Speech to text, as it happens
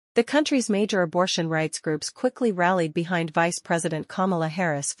The country's major abortion rights groups quickly rallied behind Vice President Kamala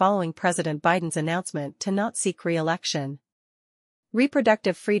Harris following President Biden's announcement to not seek re-election.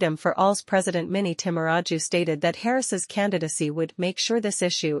 Reproductive Freedom for All's President Mini Timaraju stated that Harris's candidacy would make sure this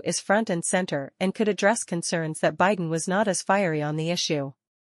issue is front and center and could address concerns that Biden was not as fiery on the issue.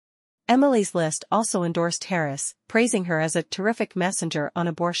 Emily's List also endorsed Harris, praising her as a terrific messenger on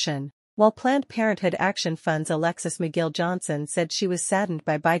abortion. While Planned Parenthood Action Fund's Alexis McGill Johnson said she was saddened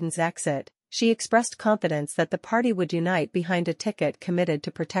by Biden's exit, she expressed confidence that the party would unite behind a ticket committed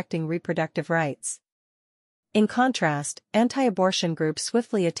to protecting reproductive rights. In contrast, anti-abortion groups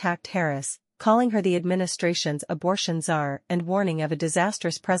swiftly attacked Harris, calling her the administration's abortion czar and warning of a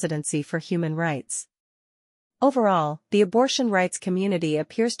disastrous presidency for human rights. Overall, the abortion rights community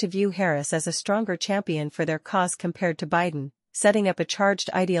appears to view Harris as a stronger champion for their cause compared to Biden, setting up a charged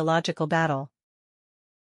ideological battle.